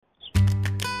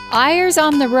Eyres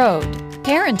on the Road,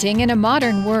 Parenting in a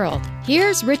Modern World.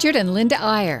 Here's Richard and Linda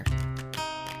Eyre.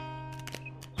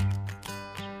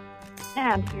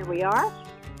 And here we are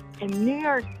in New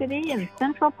York City in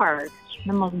Central Park,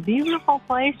 the most beautiful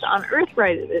place on earth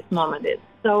right at this moment. It's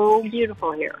so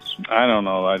beautiful here. I don't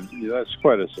know. That's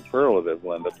quite a superlative,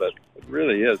 Linda, but it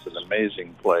really is an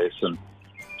amazing place. And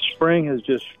spring has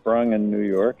just sprung in New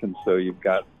York, and so you've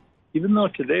got, even though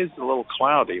today's a little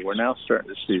cloudy, we're now starting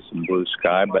to see some blue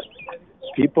sky, but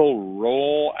people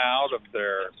roll out of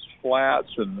their flats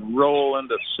and roll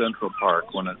into Central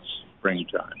Park when it's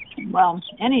springtime. Well,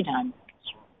 anytime.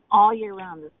 All year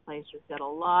round, this place has got a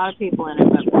lot of people in it,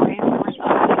 but Boy and North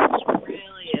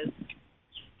really is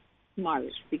smart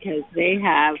because they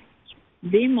have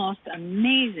the most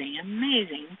amazing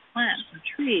plants and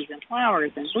trees and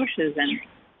flowers and bushes and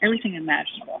everything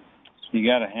imaginable. You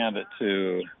got to hand it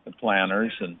to the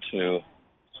planners and to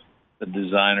the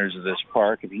designers of this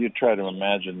park. If you try to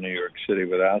imagine New York City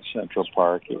without Central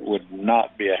Park, it would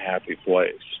not be a happy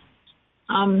place.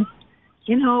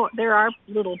 You know, there are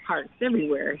little parks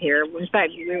everywhere here. In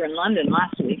fact, we were in London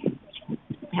last week,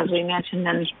 as we mentioned,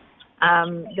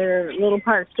 and there are little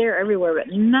parks there everywhere,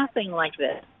 but nothing like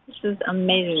this. This is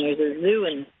amazing. There's a zoo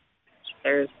and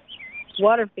there's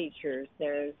water features.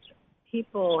 There's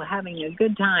people having a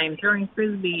good time throwing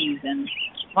frisbees and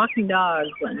walking dogs,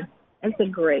 and it's a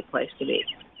great place to be.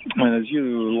 And as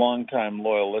you longtime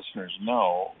loyal listeners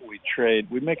know, we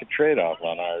make a trade-off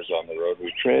on Eyres on the Road.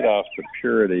 We trade off the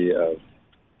purity of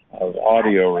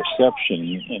audio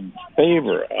reception in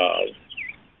favor of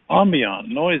ambient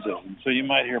noises. And so you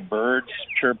might hear birds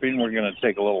chirping. We're going to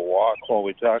take a little walk while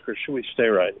we talk, or should we stay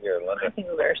right here, Linda? I think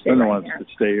we better stay Linda right wants here. to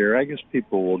stay here. I guess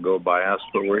people will go by us,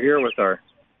 but we're here with our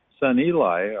son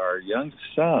Eli, our young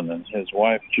son, and his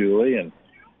wife Julie, and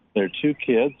their two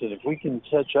kids. And if we can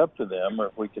catch up to them, or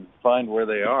if we can find where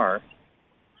they are,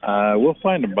 we'll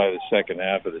find them by the second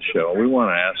half of the show. We want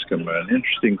to ask them an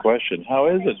interesting question. How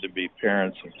is it to be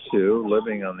parents of two,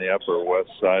 living on the Upper West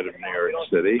Side of New York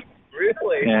City,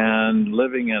 and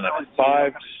living in a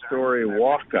 5-story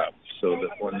walk-up, so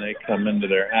that when they come into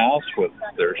their house with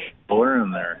their stroller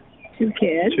and their two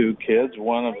kids,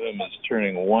 one of them is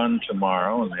turning 1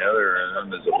 tomorrow, and the other of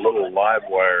them is a little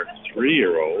live-wire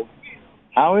 3-year-old.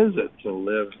 How is it to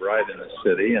live right in the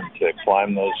city and to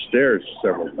climb those stairs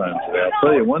several times a day? I'll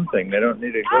tell you one thing, they don't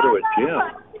need to go to a gym.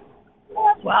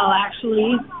 Well,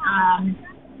 actually,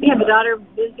 we have a daughter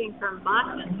visiting from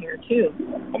Boston here, too.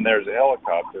 And there's a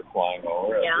helicopter flying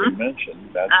over, as we mentioned.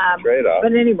 That's the trade-off.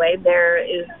 But anyway,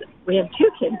 we have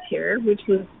 2 kids here, which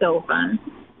was so fun.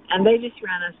 And they just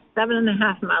ran a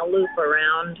 7.5-mile loop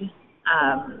around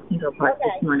Central Park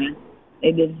this morning.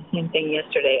 They did the same thing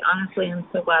yesterday. Honestly, I'm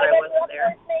so glad I wasn't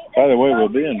there. By the way, we'll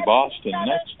be in Boston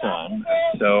next time.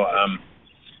 So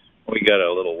we got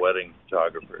a little wedding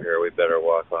photographer here. We better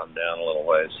walk on down a little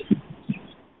ways.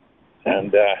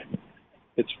 And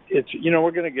it's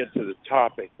we're going to get to the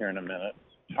topic here in a minute.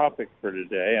 The topic for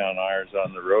today on Eyres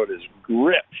on the Road is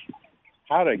grit.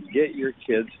 How to get your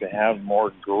kids to have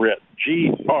more grit.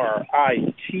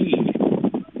 G-R-I-T.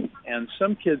 And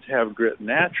some kids have grit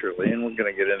naturally, and we're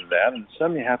going to get into that. And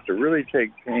some you have to really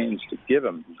take pains to give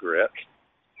them grit.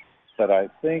 But I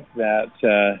think that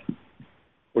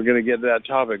we're going to get to that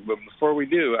topic. But before we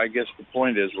do, I guess the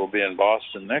point is we'll be in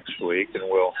Boston next week, and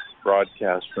we'll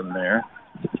broadcast from there.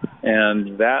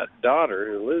 And that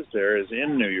daughter who lives there is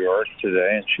in New York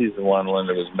today, and she's the one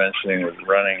Linda was mentioning was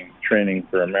training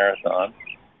for a marathon.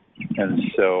 And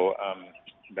so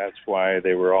that's why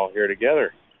they were all here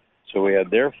together. So we had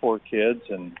their 4 kids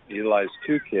and Eli's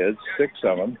 2 kids, 6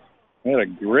 of them. We had a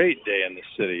great day in the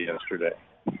city yesterday.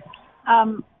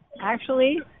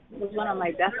 Actually, it was one of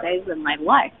my best days of my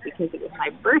life because it was my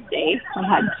birthday. I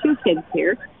had 2 kids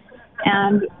here,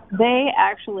 and they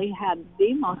actually had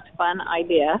the most fun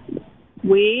idea.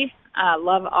 We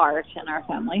love art in our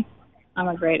family. I'm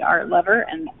a great art lover,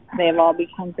 and they have all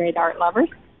become great art lovers.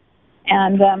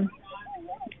 And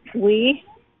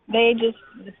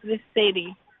this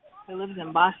Sadie, who lives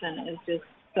in Boston, is just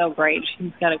so great.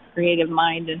 She's got a creative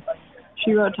mind, and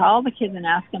she wrote to all the kids and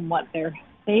asked them what their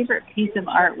favorite piece of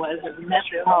art was at the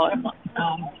Metropolitan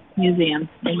Museum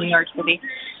in New York City.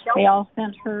 They all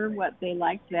sent her what they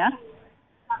liked best.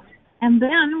 And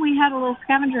then we had a little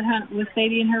scavenger hunt with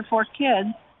Sadie and her 4 kids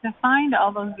to find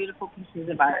all those beautiful pieces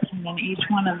of art. And then each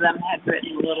one of them had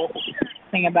written a little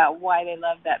thing about why they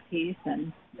loved that piece,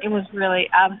 and it was really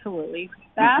absolutely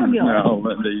fabulous. No,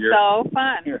 Linda, you're so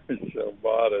fun. You're so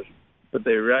modest. What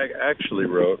they actually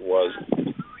wrote was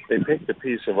they picked a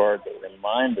piece of art that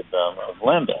reminded them of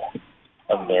Linda,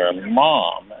 of their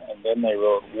mom, and then they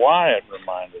wrote why it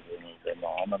reminded them of their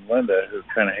mom. home, and Linda, who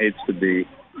kind of hates to be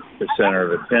the center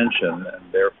of attention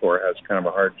and therefore has kind of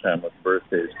a hard time with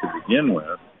birthdays to begin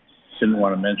with, didn't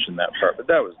want to mention that part, but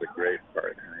that was the great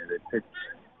part. I mean,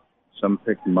 some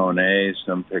picked Monet,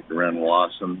 some picked Renoir,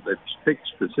 they picked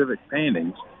specific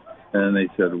paintings, and then they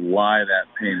said why that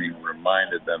painting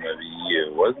reminded them of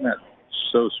you. Wasn't that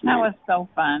so sweet? That was so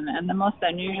fun, and the most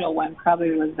unusual one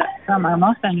probably was from our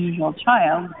most unusual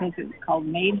child, because it was called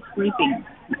Maid Sleeping.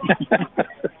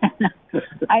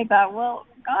 I thought, well,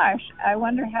 gosh, I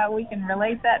wonder how we can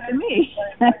relate that to me.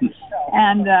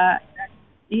 And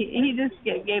he just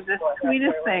gave the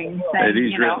sweetest thing. Saying,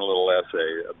 he's written a little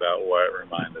essay about why it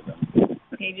reminded him.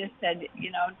 He just said,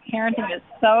 parenting is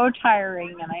so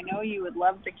tiring, and I know you would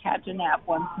love to catch a nap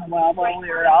once in a while while we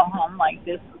were all home like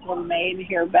this little maid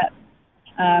here, but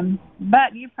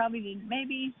you probably didn't.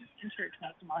 Maybe in church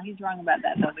once in a while. He's wrong about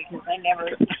that though, because I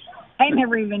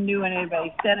never even knew when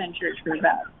anybody said in church for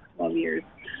about 12 years.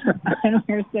 And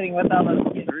we were sitting with all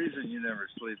those kids. The reason you never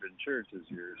sleep in church is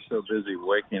you're so busy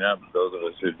waking up those of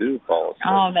us who do fall asleep.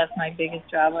 Oh, that's my biggest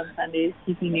job on Sundays,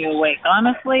 keeping you awake.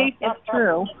 Honestly, it's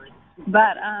true.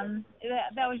 But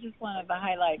that was just one of the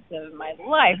highlights of my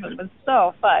life. It was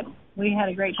so fun. We had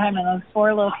a great time, and those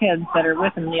 4 little kids that are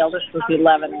with him, the oldest was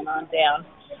 11 and on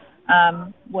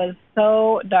down, was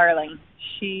so darling.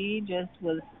 She just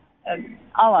was,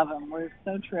 all of them were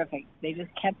so terrific. They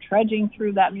just kept trudging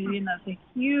through that museum. That's a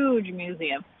huge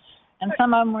museum. And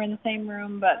some of them were in the same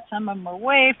room, but some of them were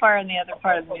way far in the other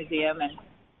part of the museum, and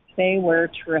they were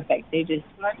terrific. They just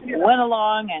went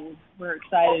along and were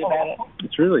excited about it.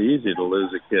 It's really easy to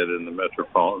lose a kid in the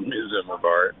Metropolitan Museum of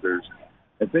Art. There's,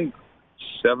 I think,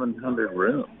 700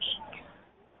 rooms.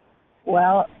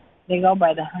 Well, they go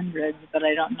by the hundreds, but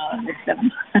I don't know that there's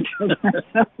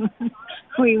 700.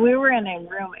 we were in a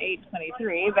room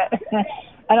 823, but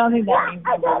I don't think that means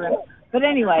number room. But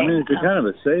anyway. I mean, it's a kind of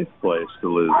a safe place to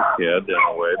lose a kid in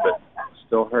a way, but it's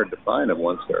still hard to find them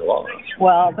once they're lost.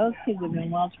 Well, those kids have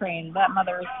been well trained. That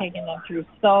mother was taking them through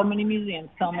so many museums,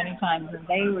 so many times, and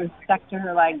they were stuck to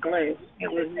her like glue.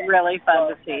 It was really fun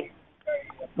to see.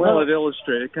 Well, it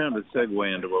illustrated, kind of a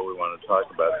segue into what we want to talk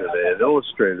about today. It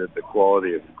illustrated the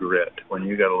quality of grit when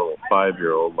you got a little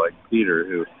 5-year-old like Peter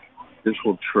who just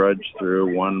will trudge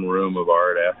through one room of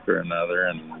art after another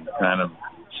and kind of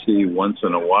see once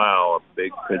in a while a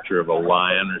big picture of a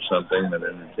lion or something that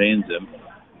entertains him.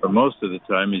 But most of the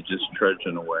time he's just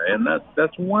trudging away. And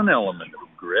that's one element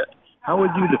of grit. How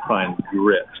would you define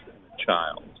grit in a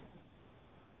child?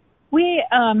 We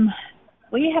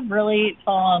have really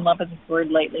fallen in love with this word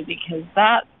lately because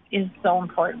that is so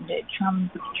important. It comes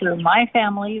through my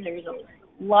family. There's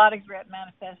a lot of grit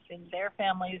manifest in their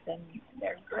families and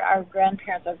our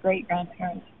grandparents, our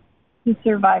great-grandparents, who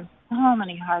survived so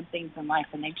many hard things in life,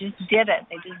 and they just did it.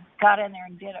 They just got in there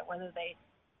and did it, whether they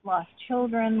lost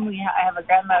children. I have a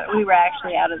grandmother. We were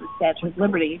actually out of the Statue of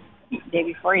Liberty the day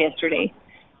before yesterday,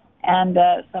 and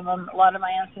a lot of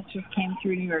my ancestors came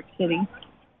through New York City.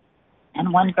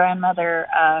 And one grandmother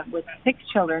with 6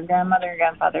 children, grandmother and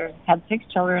grandfather had 6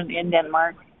 children in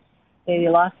Denmark. They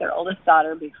lost their oldest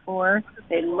daughter before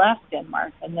they left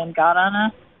Denmark, and then got on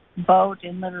a boat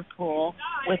in Liverpool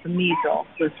with measles.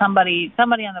 So somebody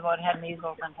on the boat had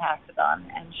measles and passed it on,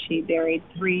 and she buried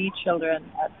 3 children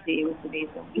at sea with the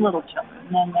measles, little children.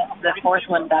 And then the 4th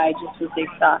one died just as they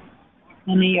stopped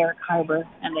in New York Harbor,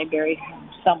 and they buried him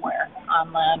somewhere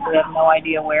on land. We have no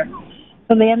idea where.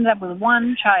 So they ended up with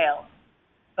 1 child.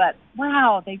 But,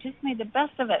 wow, they just made the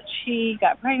best of it. She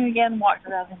got pregnant again, walked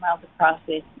 1,000 miles across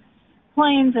the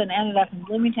plains, and ended up in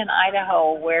Bloomington,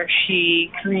 Idaho, where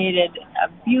she created a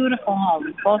beautiful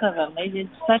home, both of them. They did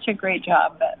such a great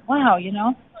job. But, wow,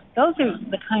 those are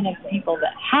the kind of people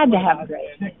that had to have a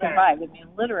grit to survive. I mean,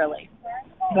 literally.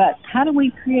 But how do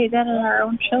we create that in our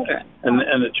own children?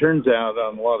 And it turns out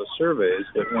on a lot of surveys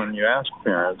that when you ask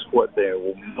parents what they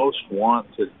will most want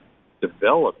to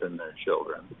develop in their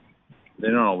children, they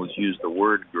don't always use the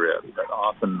word grit, but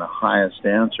often the highest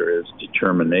answer is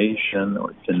determination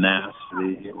or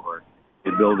tenacity or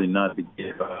the ability not to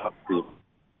give up,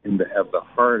 and to have the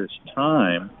hardest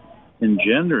time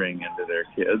engendering into their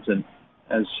kids. And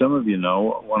as some of you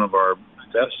know, one of our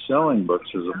best-selling books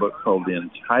is a book called The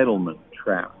Entitlement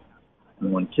Trap.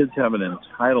 And when kids have an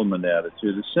entitlement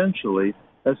attitude, essentially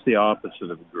that's the opposite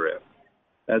of grit.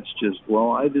 That's just,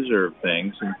 well, I deserve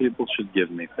things, and people should give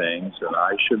me things, and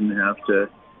I shouldn't have to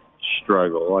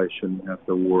struggle. I shouldn't have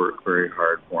to work very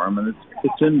hard for them. And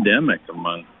it's endemic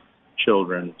among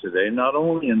children today, not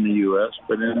only in the U.S.,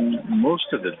 but in most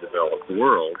of the developed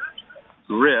world.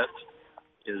 Grit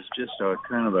is just a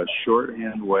kind of a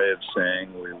shorthand way of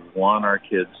saying we want our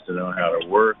kids to know how to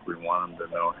work. We want them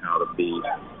to know how to be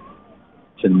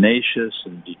tenacious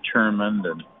and determined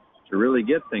and to really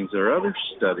get things. There are other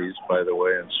studies, by the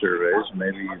way, and surveys,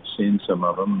 maybe you've seen some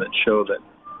of them, that show that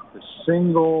the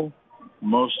single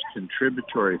most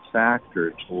contributory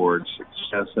factor towards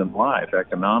success in life,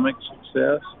 economic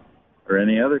success or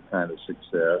any other kind of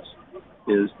success,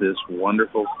 is this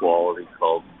wonderful quality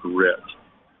called grit.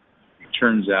 It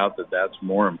turns out that that's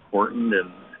more important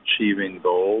in achieving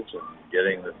goals and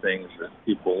getting the things that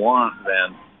people want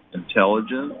than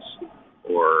intelligence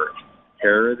or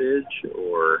heritage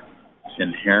or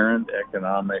inherent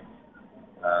economic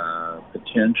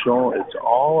potential. It's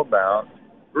all about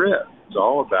grit. It's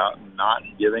all about not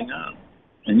giving up.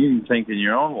 And you can think in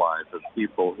your own life of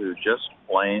people who just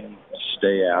plain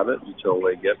stay at it until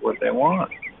they get what they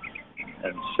want.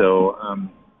 And so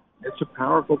it's a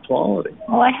powerful quality.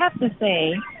 Well, I have to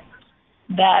say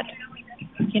that,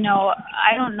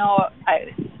 I don't know,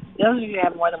 those of you who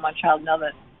have more than one child know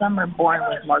that some are born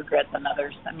with more grit than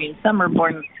others. I mean, some are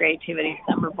born with creativity,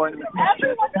 some are born with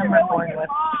mischief, some are born with,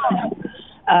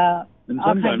 and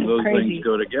sometimes those things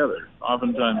go together.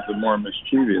 Oftentimes, the more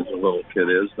mischievous a little kid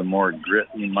is, the more grit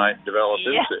he might develop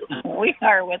into. We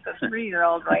are with a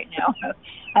 3-year-old right now who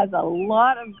has a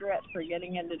lot of grit for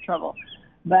getting into trouble.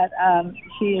 But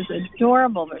she is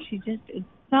adorable, but she just is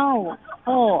so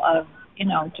full of,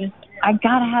 just, I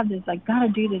got to have this, I got to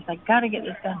do this, I got to get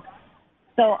this done.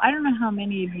 So I don't know how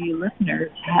many of you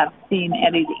listeners have seen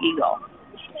Eddie the Eagle,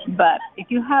 but if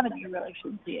you haven't, you really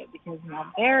should see it, because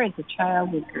there is a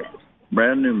child with grit.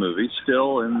 Brand new movie,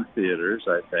 still in theaters,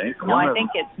 I think. No, I think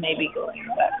it's maybe going,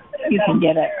 but you can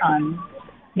get it on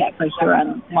Netflix or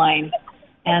online.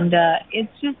 And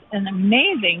it's just an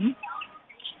amazing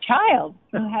child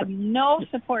who had no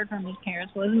support from his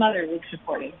parents. Well, his mother was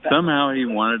supportive. But somehow he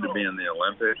wanted to be in the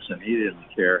Olympics, and he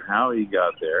didn't care how he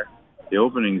got there. The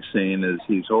opening scene is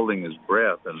he's holding his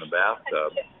breath in the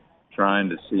bathtub, trying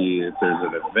to see if there's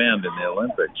an event in the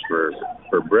Olympics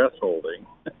for breath holding.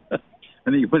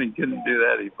 And when he couldn't do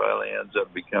that, he finally ends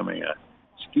up becoming a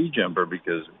ski jumper,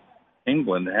 because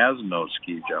England has no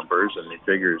ski jumpers, and he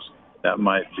figures that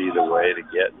might be the way to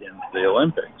get into the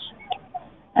Olympics.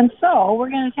 And so we're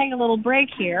going to take a little break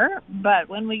here, but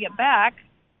when we get back,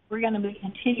 we're going to be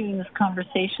continuing this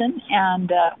conversation,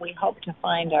 and we hope to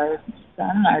find our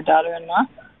son, our daughter-in-law,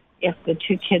 if the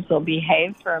two kids will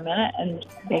behave for a minute, and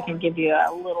they can give you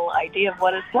a little idea of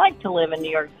what it's like to live in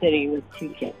New York City with two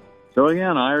kids. So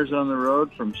again, Eyres on the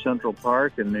Road from Central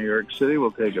Park in New York City.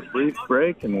 We'll take a brief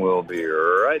break, and we'll be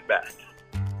right back.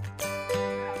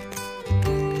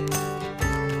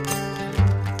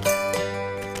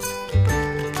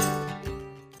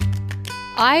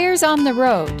 Eyres on the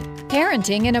Road,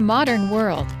 Parenting in a Modern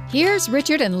World. Here's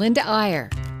Richard and Linda Eyre.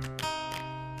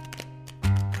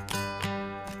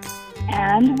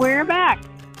 And we're back.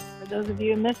 For those of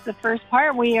you who missed the first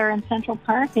part, we are in Central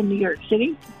Park in New York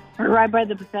City. We're right by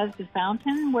the Bethesda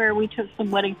Fountain, where we took some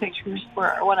wedding pictures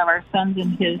for one of our sons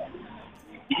and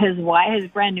his wife, his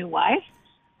brand new wife.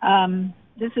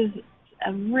 This is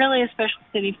really a special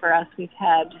city for us. We've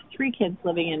had 3 kids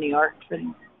living in New York for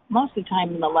most of the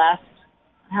time in the last,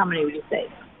 how many would you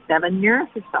say, 7 years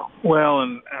or so? Well,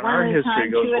 and our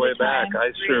history goes way back.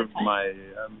 I served my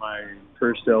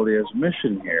first LDS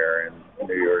mission here in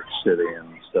New York City, and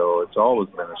so it's always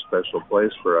been a special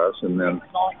place for us. And then,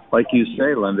 like you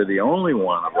say, Linda, the only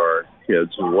one of our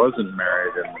kids who wasn't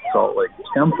married in the Salt Lake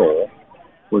Temple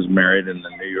was married in the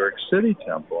New York City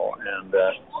Temple, and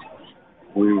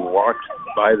we walked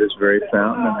by this very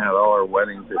fountain and had all our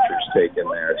wedding pictures taken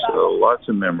there, so lots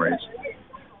of memories.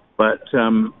 But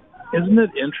isn't it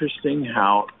interesting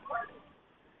how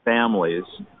families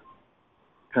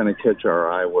kind of catch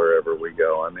our eye wherever we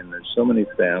go? I mean, there's so many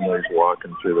families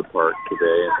walking through the park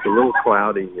today. It's a little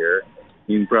cloudy here.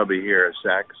 You can probably hear a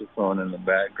saxophone in the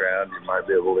background. You might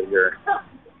be able to hear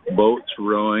boats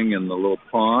rowing in the little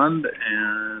pond,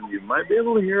 and you might be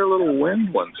able to hear a little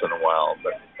wind once in a while,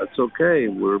 but that's okay.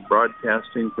 We're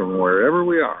broadcasting from wherever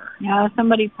we are. Yeah,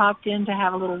 somebody popped in to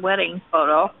have a little wedding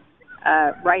photo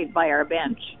right by our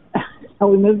bench. So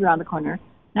we moved around the corner.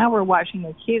 Now we're watching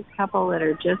a cute couple that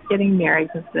are just getting married,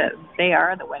 because they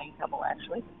are the wedding couple,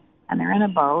 actually. And they're in a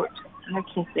boat, and they're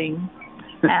kissing.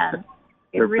 And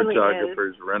it really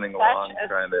photographers running along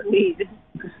trying to... sweet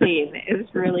scene. It was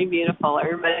really beautiful.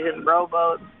 Everybody's in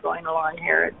rowboats going along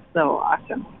here. It's so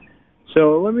awesome.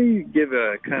 So let me give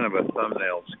a kind of a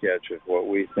thumbnail sketch of what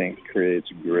we think creates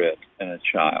grit in a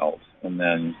child, and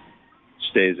then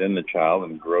stays in the child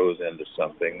and grows into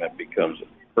something that becomes a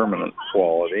permanent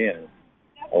quality. And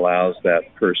allows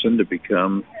that person to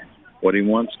become what he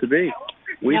wants to be.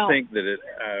 We No. think that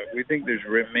we think there's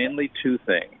mainly two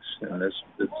things, and this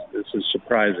is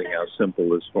surprising how simple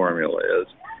this formula is.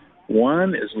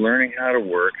 One is learning how to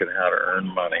work and how to earn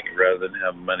money rather than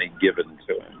have money given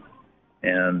to him.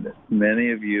 And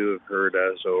many of you have heard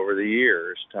us over the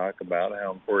years talk about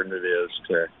how important it is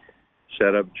to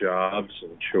set up jobs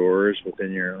and chores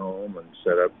within your home and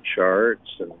set up charts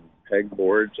and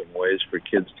pegboards and ways for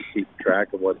kids to keep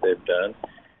track of what they've done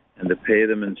and to pay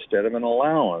them, instead of an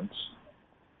allowance,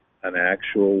 an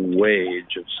actual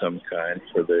wage of some kind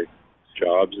for the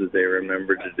jobs that they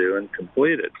remember to do and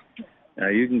completed. Now,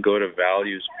 you can go to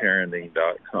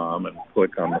valuesparenting.com and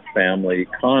click on the family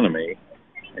economy,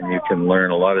 and you can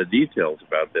learn a lot of details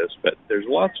about this, but there's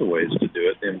lots of ways to do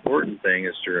it. The important thing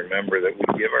is to remember that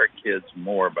we give our kids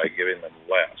more by giving them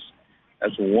less.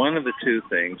 That's one of the two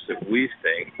things that we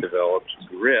think develops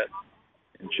grit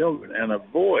in children and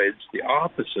avoids the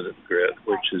opposite of grit,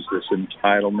 which is this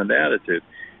entitlement attitude.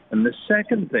 And the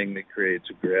second thing that creates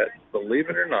grit, believe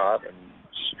it or not, and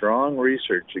strong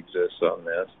research exists on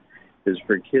this, is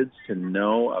for kids to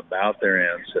know about their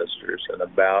ancestors and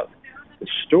about the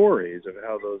stories of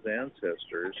how those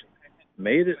ancestors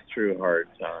made it through hard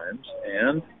times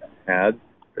and had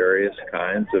various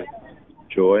kinds of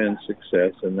joy and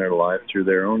success in their life through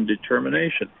their own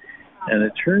determination. And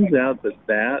it turns out that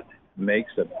that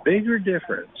makes a bigger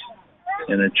difference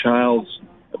in a child's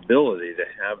ability to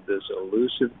have this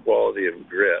elusive quality of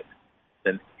grit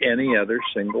than any other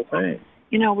single thing.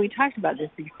 You know, we talked about this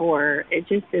before. It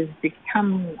just has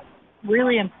become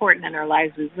really important in our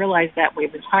lives. We've realized that.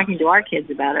 We've been talking to our kids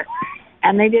about it.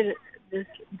 And this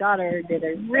daughter did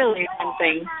a really fun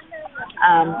thing.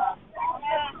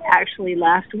 Actually,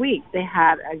 last week, they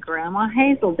had a Grandma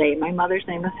Hazel Day. My mother's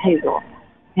name is Hazel.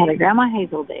 They had a Grandma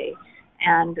Hazel Day,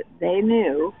 and they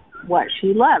knew what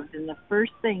she loved. And the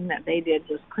first thing that they did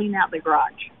was clean out the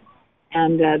garage.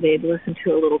 And they'd listened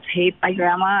to a little tape by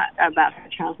Grandma about her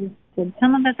childhood. And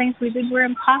some of the things we did were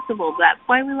impossible. That's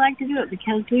why we like to do it,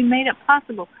 because we made it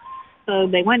possible. So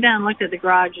they went down and looked at the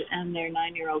garage, and their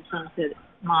 9-year-old son said,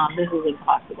 "Mom, this is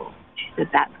impossible." She said,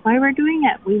 "That's why we're doing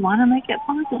it. We want to make it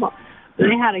possible." So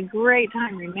they had a great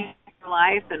time remembering her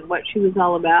life and what she was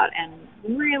all about and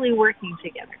really working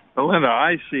together. Linda,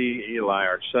 I see Eli,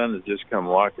 our son, has just come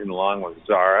walking along with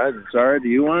Zara. Zara, do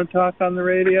you want to talk on the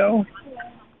radio?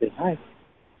 Say hi.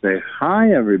 Say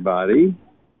hi, everybody.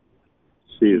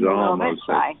 She's almost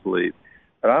shy. asleep.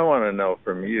 But I want to know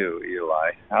from you,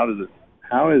 Eli, how is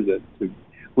it to...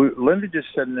 Linda just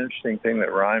said an interesting thing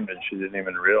that rhymed, and she didn't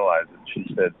even realize it. She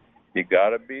said, you got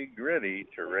to be gritty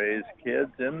to raise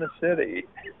kids in the city.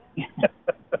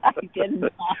 I did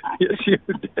not. Yes, you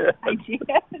did. I did.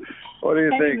 What do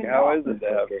you think? How is it to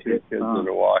have two kids that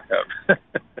walk up?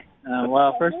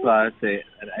 Well, first of all, I'd say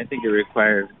I think it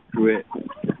requires grit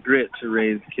to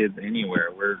raise kids anywhere.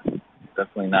 We're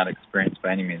definitely not experienced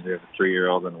by any means. We have a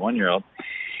 3-year-old and a 1-year-old,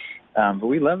 but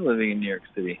we love living in New York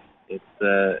City. It's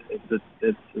the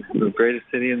greatest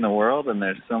city in the world, and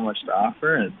there's so much to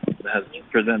offer. And it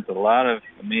presents a lot of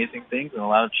amazing things and a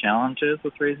lot of challenges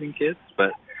with raising kids.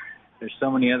 But there's so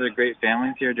many other great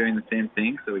families here doing the same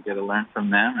thing, so we get to learn from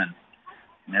them,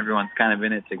 and everyone's kind of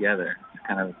in it together. It's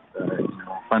kind of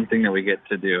a fun thing that we get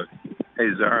to do. Hey,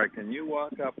 Zara, can you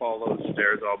walk up all those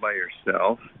stairs all by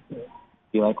yourself? Do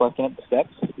you like walking up the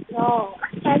steps? No.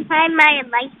 Sometimes I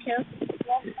like to.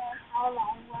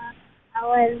 I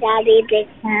want Daddy to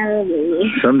carry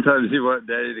me. Sometimes you want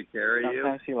Daddy to carry you?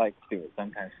 Sometimes she likes to.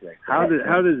 Sometimes she likes to.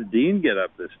 How does Dean get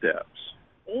up the steps?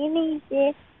 You need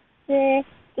to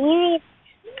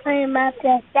climb up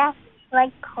the steps,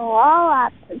 like crawl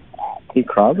up the steps. He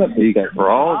crawls up. He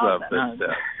crawls up the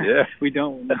steps. Yeah. We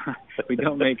don't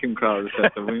make him crawl the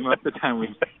steps. But most of the time we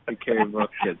carry both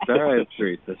kids. Zara is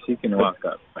 3, so she can walk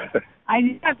up. I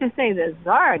just have to say that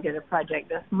Zara did a project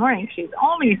this morning. She's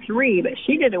only 3, but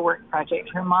she did a work project.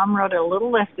 Her mom wrote a little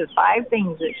list of 5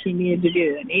 things that she needed to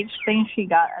do, and each thing she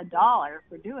got $1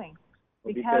 for doing.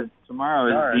 Because tomorrow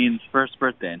is Dean's first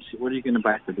birthday, and what are you going to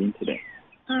buy for Dean today?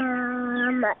 A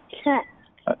truck.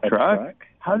 A truck?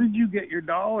 How did you get your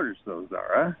dollars, though,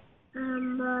 Zara?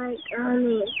 Like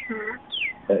earning stuff.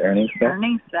 The earning stuff?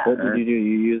 Earning stuff. What did you do?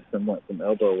 You used some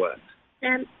elbow what?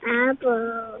 Some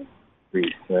apple.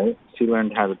 Grease, right? She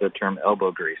learned how to the term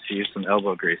elbow grease. She used some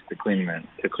elbow grease to clean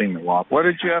the wall. What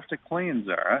did you have to clean,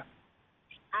 Zara?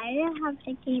 I didn't have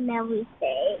to clean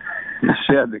everything.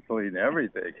 She had to clean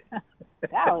everything.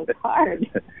 That was hard.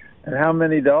 And how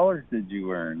many dollars did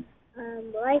you earn?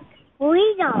 Like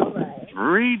 $3.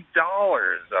 $3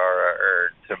 Zara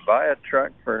earned to buy a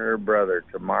truck for her brother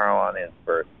tomorrow on his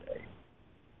birthday.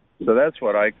 So that's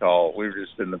what I call, we were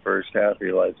just in the first half,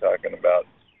 Eli, talking about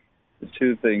the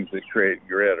two things that create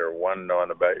grit are, one,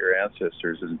 knowing about your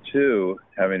ancestors, and two,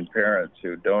 having parents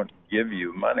who don't give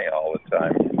you money all the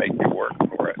time, make you work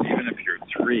for it. Even if you're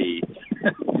 3,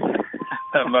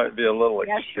 that might be a little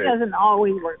Yeah, she extreme. doesn't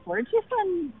always work for it. Just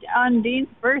on Dean's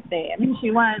birthday. I mean,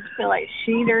 she wanted to feel like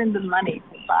she'd earned the money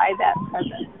to buy that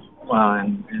present. Well,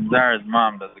 and Zara's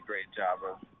mom does a great job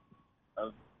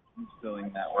of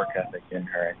instilling that work ethic in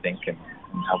her, I think, and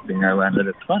helping her learn that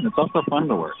it's fun. It's also fun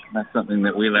to work. And that's something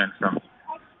that we learned from.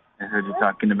 I heard you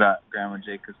talking about Grandma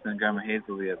Jacobson and Grandma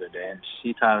Hazel the other day, and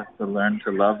she taught us to learn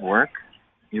to love work.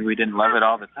 We didn't love it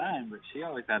all the time, but she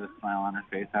always had a smile on her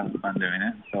face, having fun doing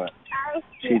it. So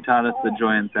she taught us the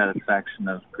joy and satisfaction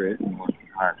of grit and working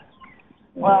hard.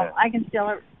 Well, I can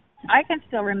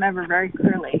still remember very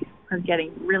clearly her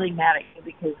getting really mad at you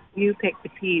because you picked the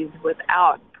peas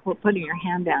without putting your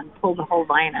hand down and pulled the whole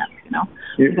vine up, you know.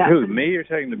 Who, me? You're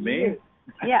talking to me?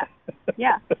 Yeah.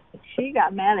 She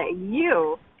got mad at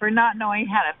you for not knowing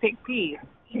how to pick peas.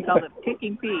 She called it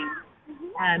picking peas.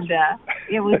 And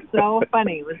it was so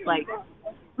funny. It was like,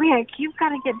 Rick, you've got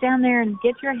to get down there and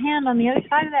get your hand on the other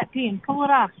side of that pea and pull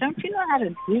it off. Don't you know how to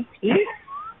do peas?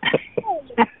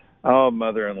 Oh,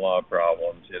 mother-in-law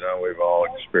problems. You know, we've all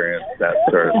experienced that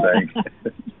sort of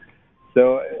thing.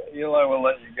 So, Eli, we'll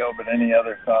let you go, but any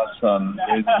other thoughts on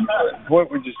what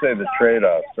would you say the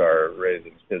trade-offs are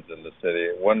raising kids in the city?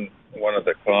 One of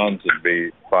the cons would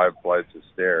be 5 flights of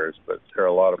stairs, but there are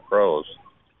a lot of pros.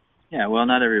 Yeah, well,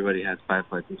 not everybody has 5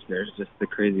 flights of stairs, just the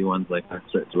crazy ones like us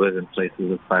that live in places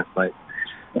with 5 flights.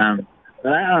 But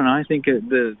I don't know, I think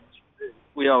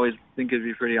we always think it'd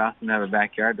be pretty awesome to have a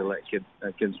backyard to let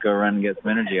kids go run and get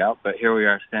some energy out, but here we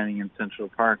are standing in Central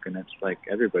Park, and it's like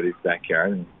everybody's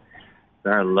backyard, and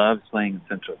Zara loves playing in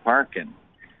Central Park and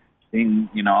seeing,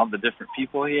 you know, all the different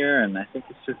people here, and I think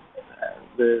it's just,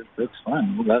 it's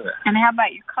fun. We love it. And how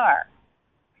about your car?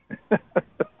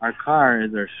 Our car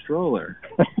is our stroller.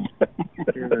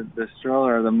 The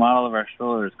stroller, the model of our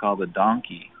stroller is called a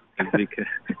donkey, because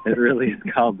it really is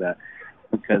called that,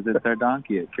 because it's our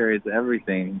donkey. It carries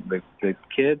everything, the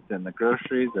kids and the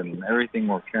groceries and everything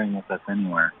we're carrying with us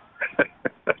anywhere.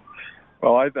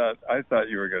 Well, I thought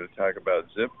you were going to talk about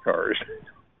Zip cars.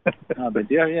 Oh, but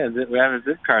yeah, we have a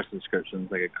Zip car subscription.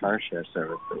 It's like a car share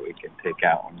service that we can take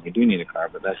out when we do need a car,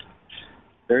 but that's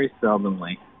very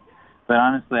seldomly. But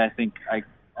honestly, I think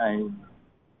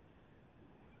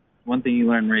one thing you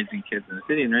learn raising kids in the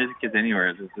city and raising kids anywhere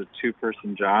is it's a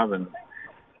 2-person job, and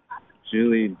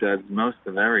Julie does most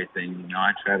of everything. You know,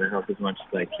 I try to help as much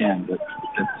as I can, but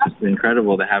it's just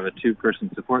incredible to have a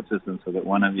 2-person support system so that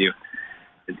one of you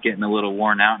is getting a little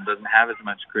worn out and doesn't have as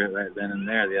much grit right then and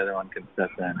there. The other one can step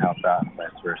in and help out, and vice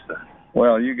versa.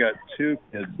 Well, you got 2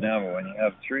 kids now, but when you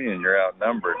have 3 and you're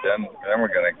outnumbered, then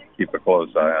we're going to keep a close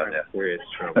eye on you. Serious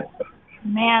trouble.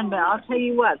 Man, but I'll tell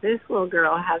you what, this little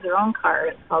girl has her own car.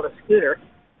 It's called a scooter.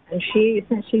 And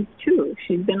since she's 2,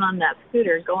 she's been on that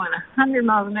scooter going 100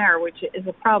 miles an hour, which is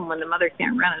a problem when the mother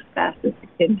can't run as fast as the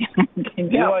kid can go.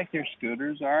 Do you like your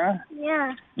scooter, Zara?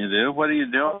 Yeah. You do? What do you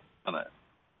do on it?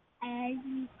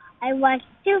 I was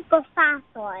super fast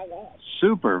on it.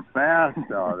 Super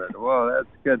fast on it. Well,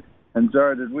 that's good. And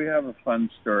Zara, did we have a fun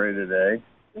story today?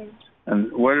 Yes.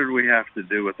 And what did we have to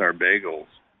do with our bagels?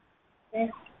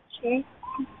 The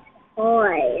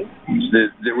boys.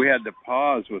 We had to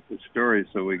pause with the story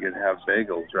so we could have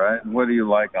bagels, right? And what do you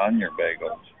like on your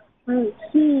bagels?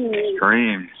 Cheese.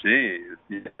 Cream cheese.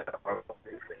 Yeah.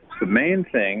 The main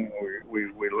thing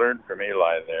we learned from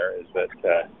Eli there is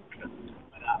that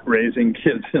raising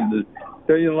kids in the...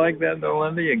 Don't you like that, though,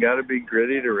 Linda? You got to be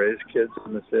gritty to raise kids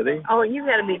in the city? Oh, you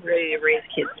got to be ready to raise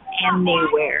kids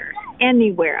anywhere.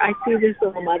 Anywhere. I see this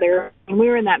little mother, and we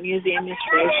were in that museum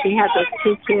yesterday. She had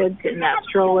those 2 kids in that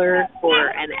stroller for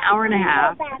an hour and a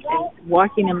half, and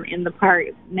walking them in the park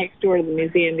next door to the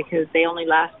museum because they only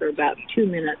last for about 2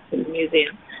 minutes in the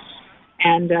museum.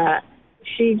 And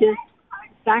she just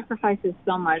sacrifices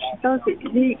so much. So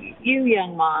you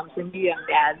young moms and you young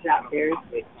dads out there,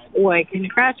 boy,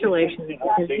 congratulations,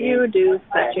 because you do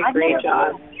such a great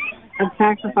job of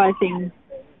sacrificing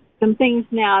some things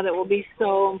now that will be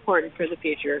so important for the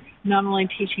future. Not only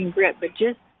teaching grit, but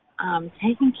just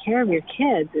taking care of your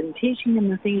kids and teaching them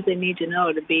the things they need to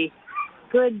know to be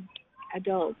good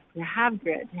adults, to have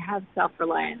grit, to have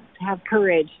self-reliance, to have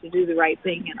courage, to do the right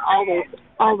thing, and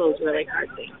all those really hard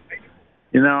things.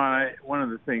 You know, one of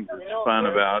the things that's fun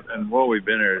about, and while we've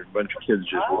been here, a bunch of kids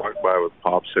just walked by with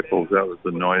popsicles. That was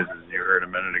the noises you heard a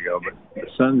minute ago. But the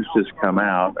sun's just come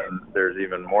out, and there's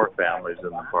even more families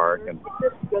in the park. And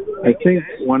I think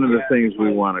one of the things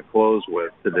we want to close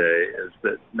with today is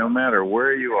that no matter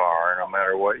where you are, no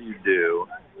matter what you do,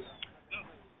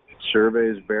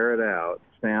 surveys bear it out,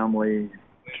 family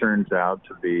turns out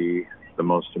to be the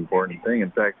most important thing.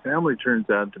 In fact, family turns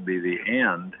out to be the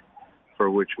end for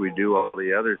which we do all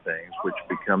the other things, which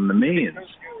become the means.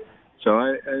 So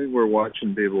I think we're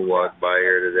watching people walk by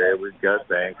here today. We've got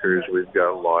bankers, we've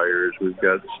got lawyers, we've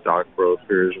got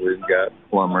stockbrokers, we've got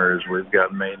plumbers, we've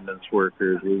got maintenance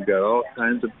workers, we've got all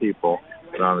kinds of people.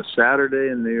 But on a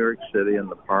Saturday in New York City in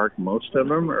the park, most of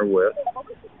them are with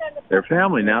their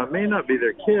family. Now, it may not be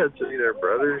their kids, it may be their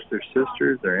brothers, their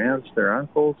sisters, their aunts, their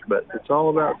uncles, but it's all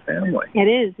about family. It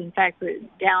is. In fact, we're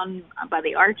down by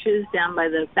the arches, down by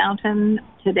the fountain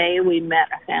today, we met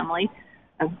a family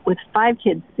with 5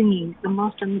 kids singing in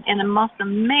the most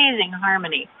amazing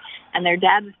harmony. And their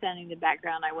dad was standing in the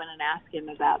background. I went and asked him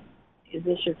about, is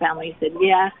this your family? He said,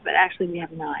 yes, but actually we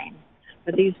have 9.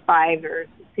 But these 5 are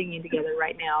singing together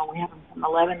right now. We have them from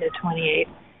 11 to 28.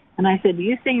 And I said, do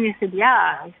you sing? They said,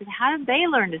 yeah. I said, how did they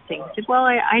learn to sing? He said, well,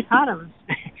 I taught them.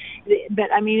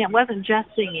 But, I mean, it wasn't just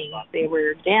singing. They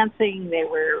were dancing. They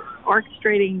were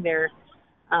orchestrating their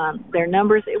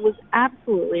numbers. It was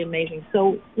absolutely amazing.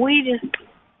 So we just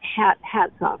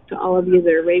hats off to all of you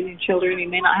that are raising children. You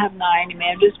may not have 9. You may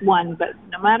have just 1. But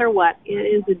no matter what, it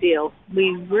is a deal.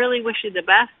 We really wish you the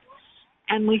best,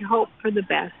 and we hope for the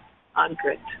best on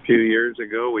Grit. A few years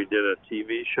ago, we did a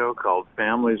TV show called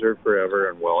Families Are Forever,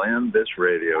 and we'll end this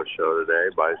radio show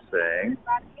today by saying,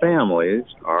 families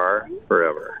are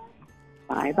forever.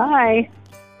 Bye-bye.